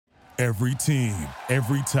Every team,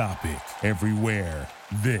 every topic, everywhere.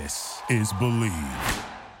 This is Believe.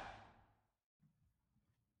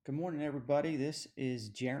 Good morning, everybody. This is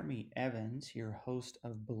Jeremy Evans, your host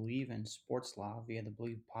of Believe in Sports Law via the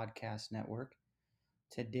Believe Podcast Network.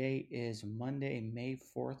 Today is Monday, May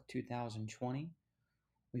 4th, 2020.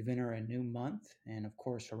 We've entered a new month, and of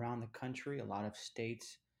course, around the country, a lot of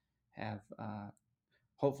states have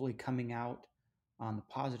hopefully coming out on the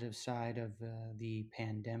positive side of the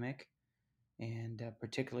pandemic, and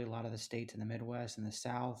particularly a lot of the states in the Midwest and the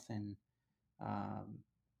South, um,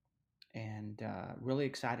 and really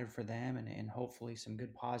excited for them, and hopefully some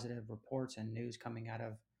good positive reports and news coming out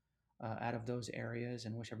of those areas,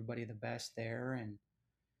 and wish everybody the best there,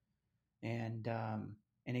 and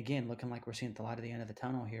again, looking like we're seeing the light at the end of the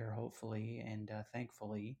tunnel here, hopefully and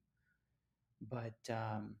thankfully. But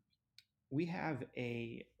we have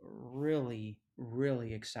a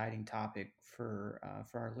really exciting topic for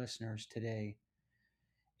our listeners today,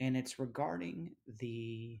 and it's regarding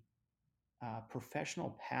the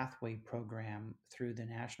professional pathway program through the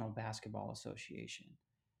National Basketball Association.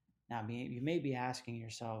 Now, you may be asking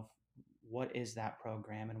yourself, what is that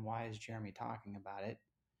program and why is Jeremy talking about it?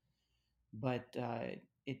 But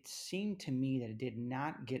it seemed to me that it did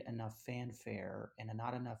not get enough fanfare and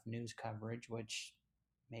not enough news coverage, which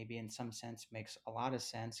maybe in some sense makes a lot of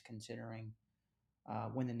sense considering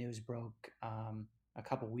when the news broke a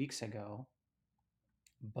couple weeks ago.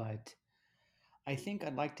 But I think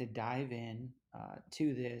I'd like to dive in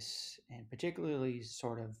to this and particularly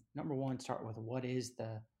sort of number one, start with what is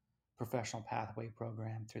the professional pathway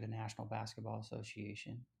program through the National Basketball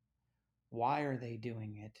Association? Why are they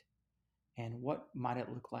doing it? And what might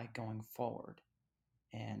it look like going forward?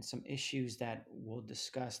 And some issues that we'll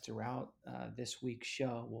discuss throughout this week's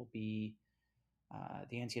show will be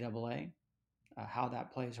the NCAA, how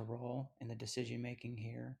that plays a role in the decision making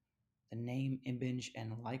here, the name, image,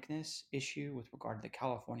 and likeness issue with regard to the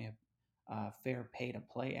California Fair Pay to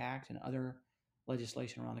Play Act and other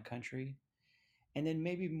legislation around the country, and then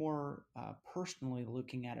maybe more personally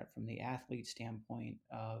looking at it from the athlete standpoint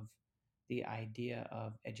of the idea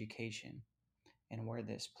of education and where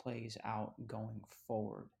this plays out going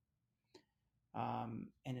forward. And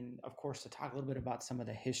then, of course, to talk a little bit about some of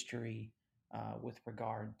the history with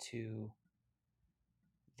regard to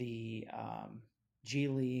the G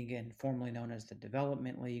League, and formerly known as the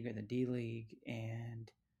Development League or the D League,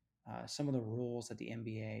 and some of the rules that the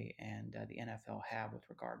NBA and the NFL have with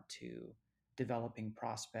regard to developing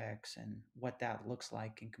prospects and what that looks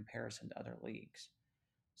like in comparison to other leagues.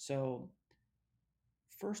 So,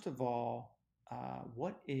 first of all,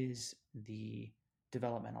 what is the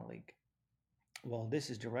Developmental League? Well, this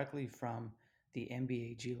is directly from the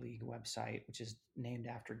NBA G League website, which is named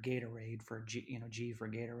after Gatorade for G for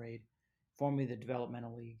Gatorade, formerly the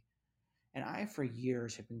Developmental League. And I, for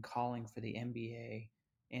years, have been calling for the NBA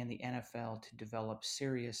and the NFL to develop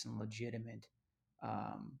serious and legitimate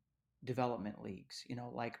um, development leagues,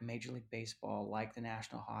 like Major League Baseball, like the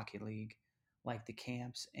National Hockey League, like the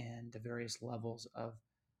camps and the various levels of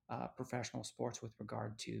professional sports with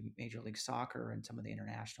regard to Major League Soccer and some of the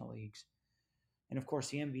international leagues. And of course,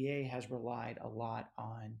 the NBA has relied a lot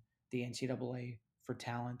on the NCAA for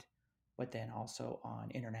talent, but then also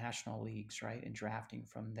on international leagues, right? And drafting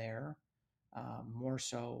from there, more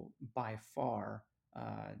so by far,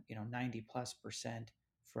 90+%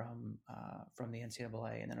 from the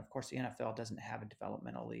NCAA. And then, of course, the NFL doesn't have a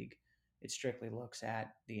developmental league. It strictly looks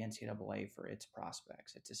at the NCAA for its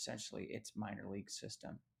prospects. It's essentially its minor league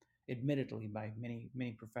system, admittedly by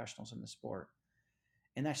many professionals in the sport.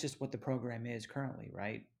 And that's just what the program is currently,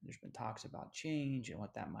 right? There's been talks about change and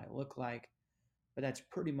what that might look like, but that's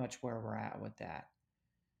pretty much where we're at with that.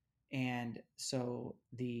 And so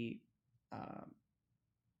the um,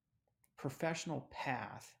 professional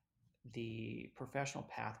path, the professional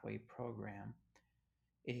pathway program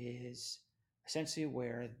is essentially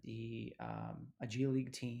where a G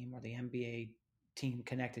League team or the NBA team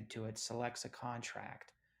connected to it selects a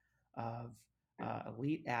contract of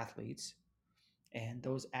elite athletes, and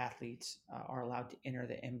those athletes are allowed to enter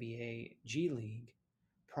the NBA G League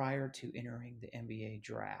prior to entering the NBA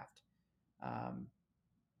draft. Um,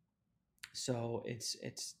 so it's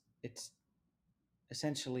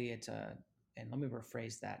essentially and let me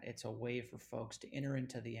rephrase that. It's a way for folks to enter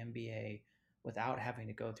into the NBA without having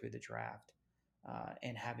to go through the draft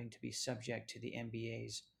and having to be subject to the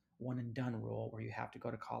NBA's one and done rule, where you have to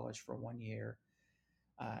go to college for 1 year.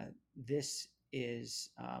 This is,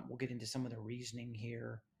 we'll get into some of the reasoning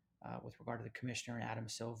here with regard to the commissioner and Adam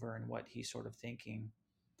Silver and what he's sort of thinking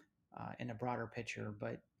in a broader picture.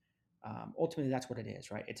 But Ultimately, that's what it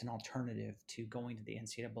is, right? It's an alternative to going to the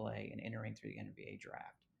NCAA and entering through the NBA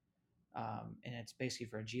draft. And it's basically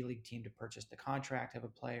for a G League team to purchase the contract of a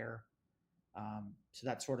player. So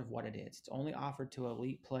that's sort of what it is. It's only offered to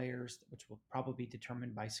elite players, which will probably be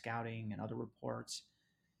determined by scouting and other reports.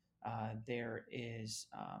 There is,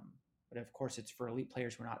 but of course, it's for elite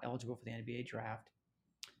players who are not eligible for the NBA draft.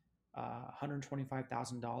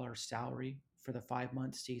 $125,000 salary for the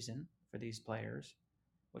 5-month season for these players,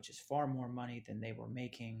 which is far more money than they were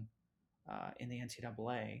making in the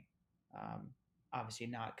NCAA. Obviously,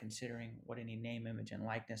 not considering what any name, image, and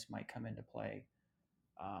likeness might come into play.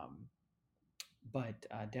 But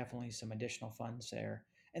definitely some additional funds there,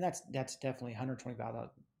 and that's definitely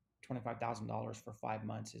 $125,000 for 5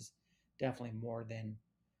 months is definitely more than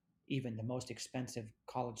even the most expensive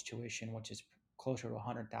college tuition, which is closer to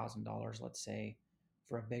 $100,000, let's say,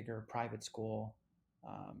 for a bigger private school,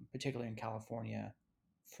 particularly in California,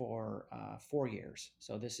 for 4 years.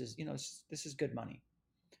 So this is this is good money.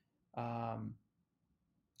 And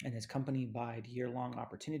it's accompanied by year-long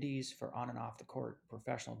opportunities for on and off the court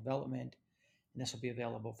professional development. And this will be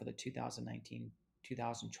available for the 2019-2020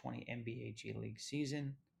 NBA G League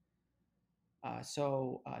season.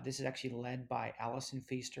 So this is actually led by Allison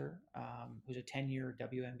Feaster, who's a 10-year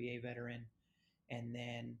WNBA veteran, and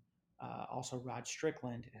then also Rod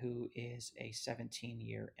Strickland, who is a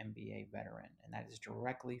 17-year NBA veteran, and that is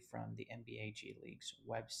directly from the NBA G League's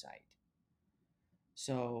website.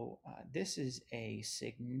 So this is a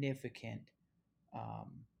significant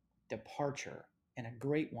departure, and a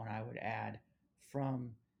great one, I would add,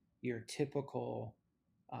 from your typical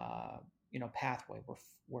pathway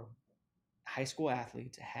where high school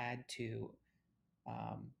athletes had to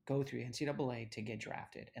go through NCAA to get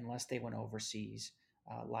drafted, unless they went overseas,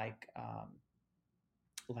 like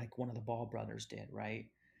one of the Ball brothers did, right?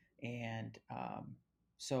 And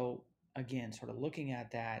so again, sort of looking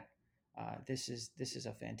at that, this is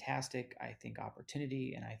a fantastic, I think,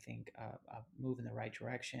 opportunity, and I think a move in the right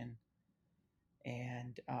direction.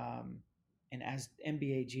 And as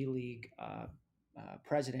NBA G League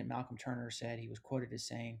president Malcolm Turner said, he was quoted as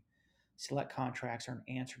saying, "Select contracts are an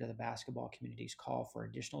answer to the basketball community's call for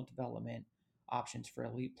additional development options for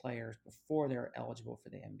elite players before they're eligible for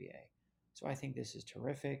the NBA." So I think this is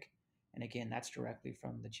terrific. And again, that's directly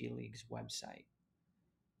from the G League's website.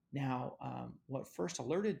 Now, what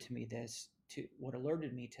alerted me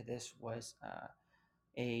to this was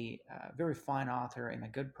a very fine author and a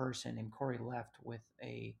good person named Corey Left with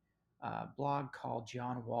a blog called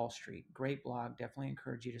John Wall Street. Great blog. Definitely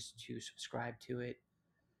encourage you to subscribe to it.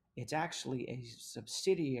 It's actually a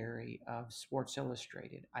subsidiary of Sports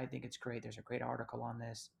Illustrated. I think it's great. There's a great article on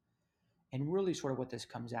this. And really sort of what this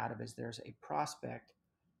comes out of is there's a prospect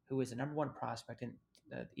who is the number one prospect in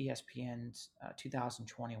ESPN's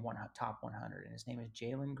 2020 Top 100. And his name is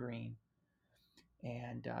Jalen Green.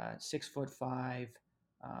 And 6'5",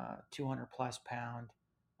 200 plus pound,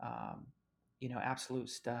 absolute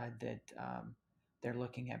stud that they're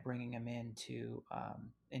looking at bringing him into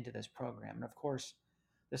this program. And of course,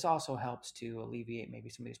 this also helps to alleviate maybe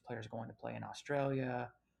some of these players going to play in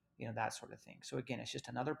Australia, that sort of thing. So again, it's just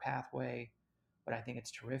another pathway, but I think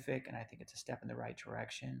it's terrific, and I think it's a step in the right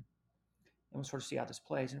direction. And we'll sort of see how this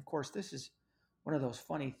plays. And of course, this is one of those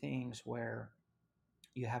funny things where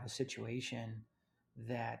you have a situation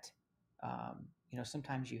that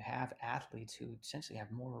sometimes you have athletes who essentially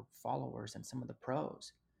have more followers than some of the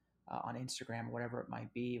pros on Instagram or whatever it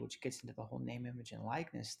might be, which gets into the whole name, image, and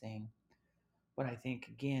likeness thing. But I think,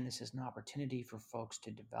 again, this is an opportunity for folks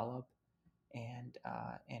to develop, and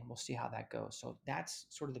we'll see how that goes. So that's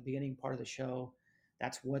sort of the beginning part of the show.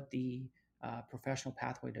 That's what the Professional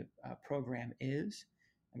Pathway to program is.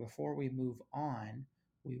 And before we move on,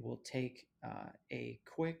 we will take a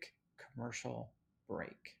quick commercial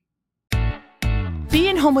break.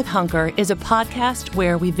 Being Home with Hunker is a podcast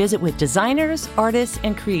where we visit with designers, artists,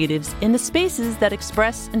 and creatives in the spaces that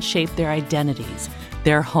express and shape their identities,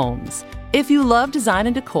 their homes. If you love design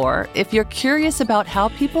and decor, if you're curious about how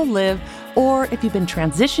people live, or if you've been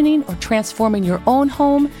transitioning or transforming your own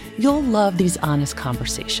home, you'll love these honest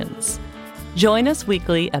conversations. Join us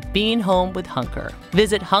weekly at Being Home with Hunker.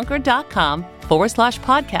 Visit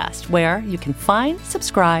hunker.com/podcast, where you can find,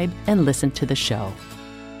 subscribe, and listen to the show.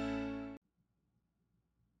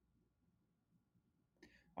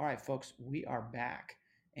 All right, folks, we are back,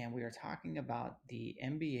 and we are talking about the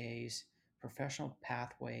NBA's Professional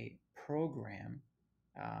Pathway Program.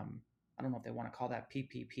 I don't know if they want to call that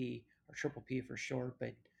PPP or Triple P for short,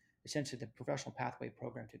 but essentially the Professional Pathway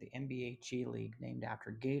Program to the NBA G League, named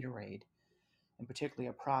after Gatorade, and particularly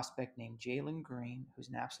a prospect named Jalen Green, who's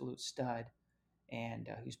an absolute stud. and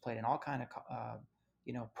who's played in all kind of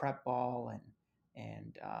prep ball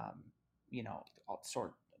and all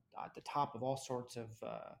sort at the top of all sorts of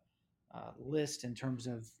lists in terms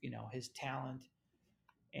of his talent,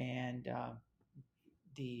 and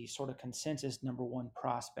the sort of consensus number one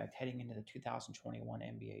prospect heading into the 2021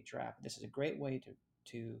 NBA draft. This is a great way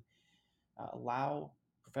to allow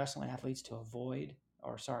professional athletes to avoid,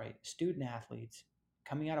 or sorry, student athletes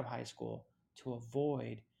coming out of high school to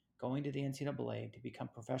avoid going to the NCAA to become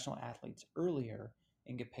professional athletes earlier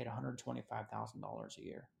and get paid $125,000 a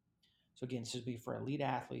year. So again, this would be for elite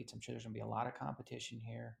athletes. I'm sure there's going to be a lot of competition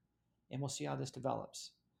here, and we'll see how this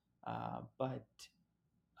develops. But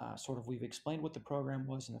sort of we've explained what the program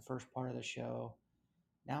was in the first part of the show.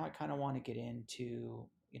 Now I kind of want to get into,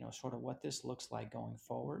 sort of what this looks like going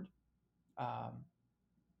forward.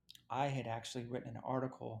 I had actually written an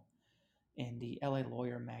article in the LA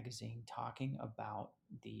Lawyer magazine talking about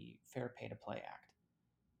the Fair Pay to Play Act.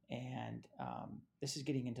 And this is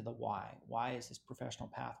getting into the why. Why is this professional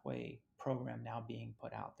pathway program now being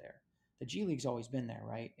put out there? The G League's always been there,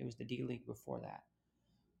 right? It was the D League before that.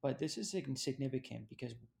 But this is significant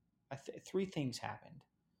because three things happened.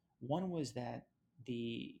 One was that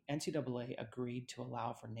the NCAA agreed to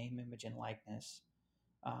allow for name, image, and likeness.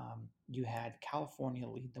 You had California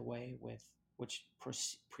lead the way with, which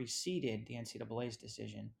preceded the NCAA's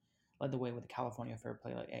decision, led the way with the California Fair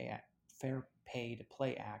Pay to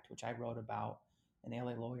Play Act, which I wrote about in the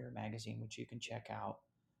LA Lawyer magazine, which you can check out.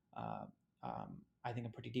 I think a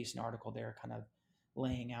pretty decent article there, kind of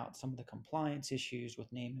laying out some of the compliance issues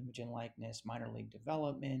with name, image, and likeness, minor league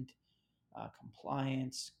development,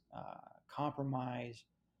 compliance, compromise,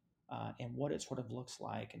 and what it sort of looks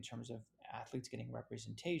like in terms of athletes getting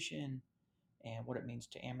representation and what it means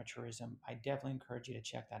to amateurism. I definitely encourage you to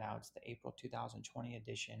check that out. It's the April 2020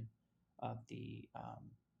 edition of the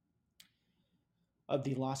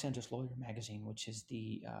Los Angeles Lawyer magazine, which is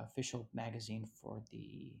the official magazine for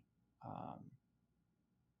the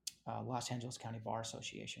Los Angeles County Bar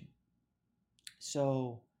Association.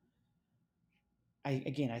 So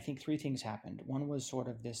I think three things happened. One was sort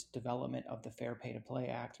of this development of the Fair Pay to Play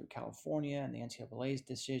Act through California and the NCAA's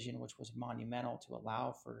decision, which was monumental to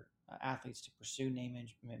allow for athletes to pursue name,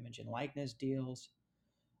 image, and likeness deals,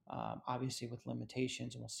 obviously with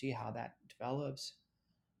limitations, and we'll see how that develops.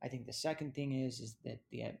 I think the second thing is that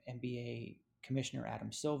the NBA Commissioner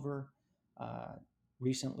Adam Silver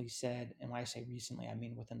recently said, and when I say recently, I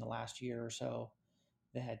mean within the last year or so,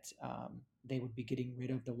 that they would be getting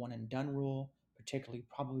rid of the one and done rule, particularly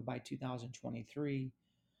probably by 2023,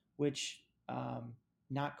 which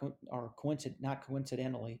not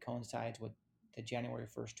coincidentally coincides with the January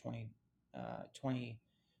 1st,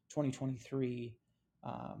 2023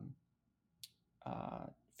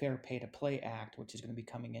 Fair Pay to Play Act, which is going to be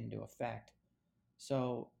coming into effect.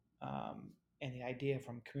 So, and the idea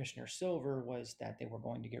from Commissioner Silver was that they were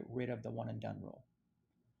going to get rid of the one and done rule.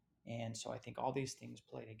 And so I think all these things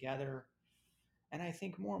play together. And I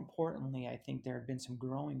think more importantly, I think there had been some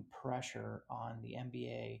growing pressure on the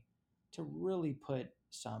NBA to really put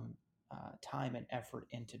some time and effort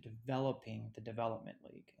into developing the development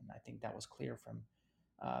league. And I think that was clear from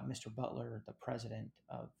Mr. Butler, the president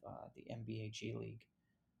of the NBA G League,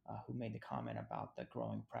 who made the comment about the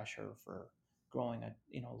growing pressure for growing a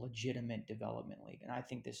legitimate development league. And I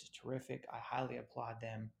think this is terrific. I highly applaud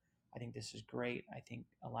them. I think this is great. I think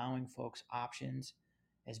allowing folks options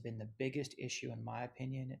has been the biggest issue, in my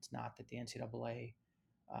opinion. It's not that the NCAA,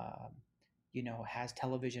 has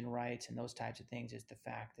television rights and those types of things. It's the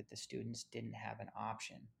fact that the students didn't have an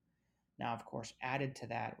option. Now, of course, added to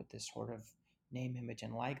that with this sort of name, image,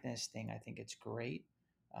 and likeness thing, I think it's great.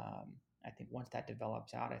 I think once that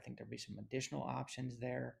develops out, I think there'll be some additional options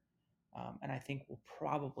there. And I think will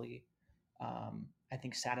probably,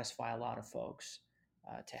 satisfy a lot of folks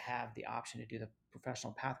to have the option to do the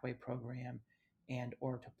professional pathway program and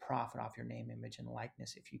or to profit off your name, image, and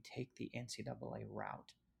likeness if you take the NCAA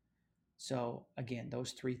route. So again,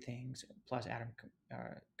 those three things, plus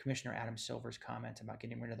Commissioner Adam Silver's comments about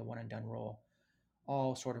getting rid of the one and done rule,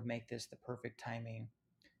 all sort of make this the perfect timing.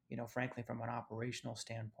 Frankly, from an operational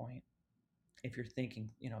standpoint, if you're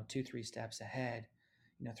thinking, 2-3 steps ahead,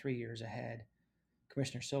 3 years ahead,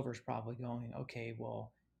 Commissioner Silver's probably going, okay,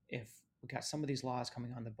 well, if we got some of these laws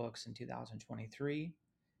coming on the books in 2023,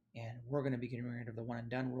 and we're going to be getting rid of the one and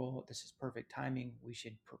done rule, this is perfect timing. We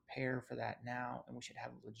should prepare for that now, and we should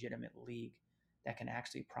have a legitimate league that can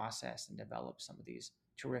actually process and develop some of these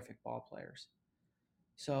terrific ball players.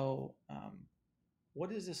 So what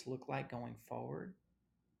does this look like going forward?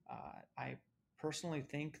 I personally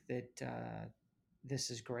think that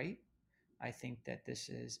this is great. I think that this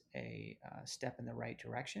is a step in the right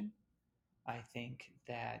direction. I think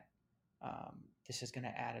that this is going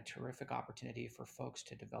to add a terrific opportunity for folks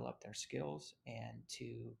to develop their skills and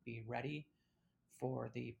to be ready for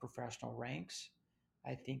the professional ranks.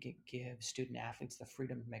 I think it gives student athletes the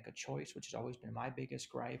freedom to make a choice, which has always been my biggest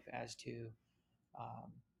gripe as to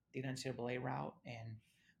the NCAA route, and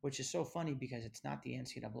which is so funny because it's not the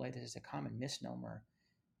NCAA. This is a common misnomer.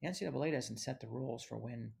 The NCAA doesn't set the rules for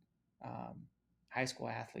when high school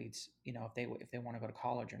athletes, if they want to go to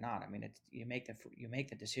college or not. I mean, you make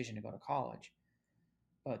the decision to go to college,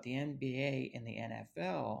 but the NBA and the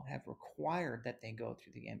NFL have required that they go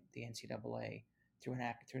through the NCAA through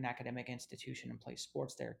an academic institution and play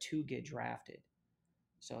sports there to get drafted.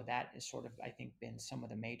 So that is sort of, I think, been some of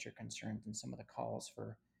the major concerns and some of the calls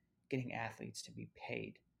for getting athletes to be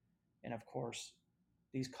paid. And of course,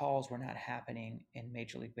 these calls were not happening in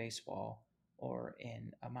Major League Baseball or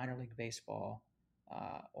in minor league baseball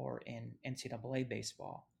or in NCAA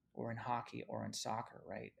baseball or in hockey or in soccer,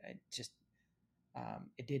 right?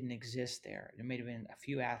 It didn't exist there. There may have been a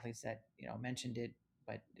few athletes that mentioned it,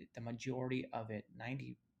 but the majority of it,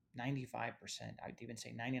 95%, I'd even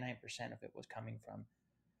say 99% of it was coming from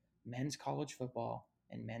men's college football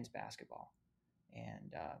and men's basketball.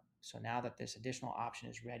 And so now that this additional option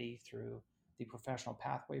is ready through the Professional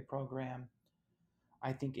Pathway Program,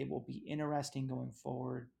 I think it will be interesting going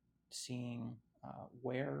forward, seeing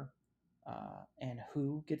where and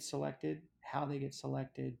who gets selected, how they get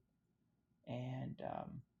selected, and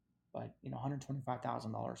but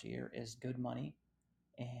 $125,000 a year is good money,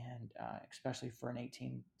 and especially for an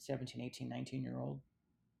 17, 18, 19-year-old,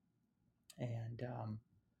 and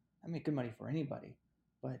I mean, good money for anybody,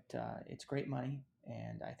 but it's great money,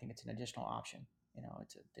 and I think it's an additional option.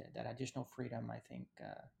 It's that additional freedom. I think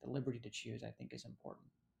the liberty to choose, I think, is important.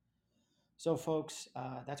 So, folks,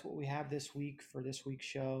 that's what we have this week for this week's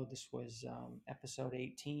show. This was episode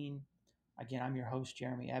 18. Again, I'm your host,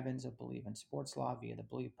 Jeremy Evans of Believe in Sports Law via the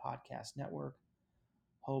Believe Podcast Network.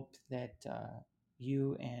 Hope that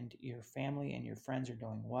you and your family and your friends are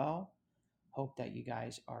doing well. Hope that you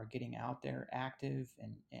guys are getting out there active,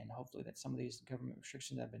 and hopefully that some of these government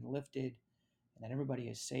restrictions have been lifted and that everybody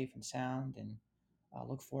is safe and sound, and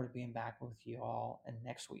look forward to being back with you all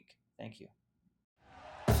next week. Thank you.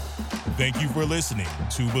 Thank you for listening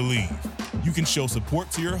to Believe. You can show support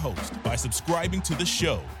to your host by subscribing to the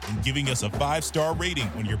show and giving us a 5-star rating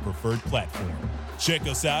on your preferred platform. Check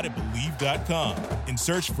us out at Believe.com and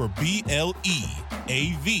search for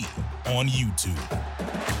BLEAV on YouTube.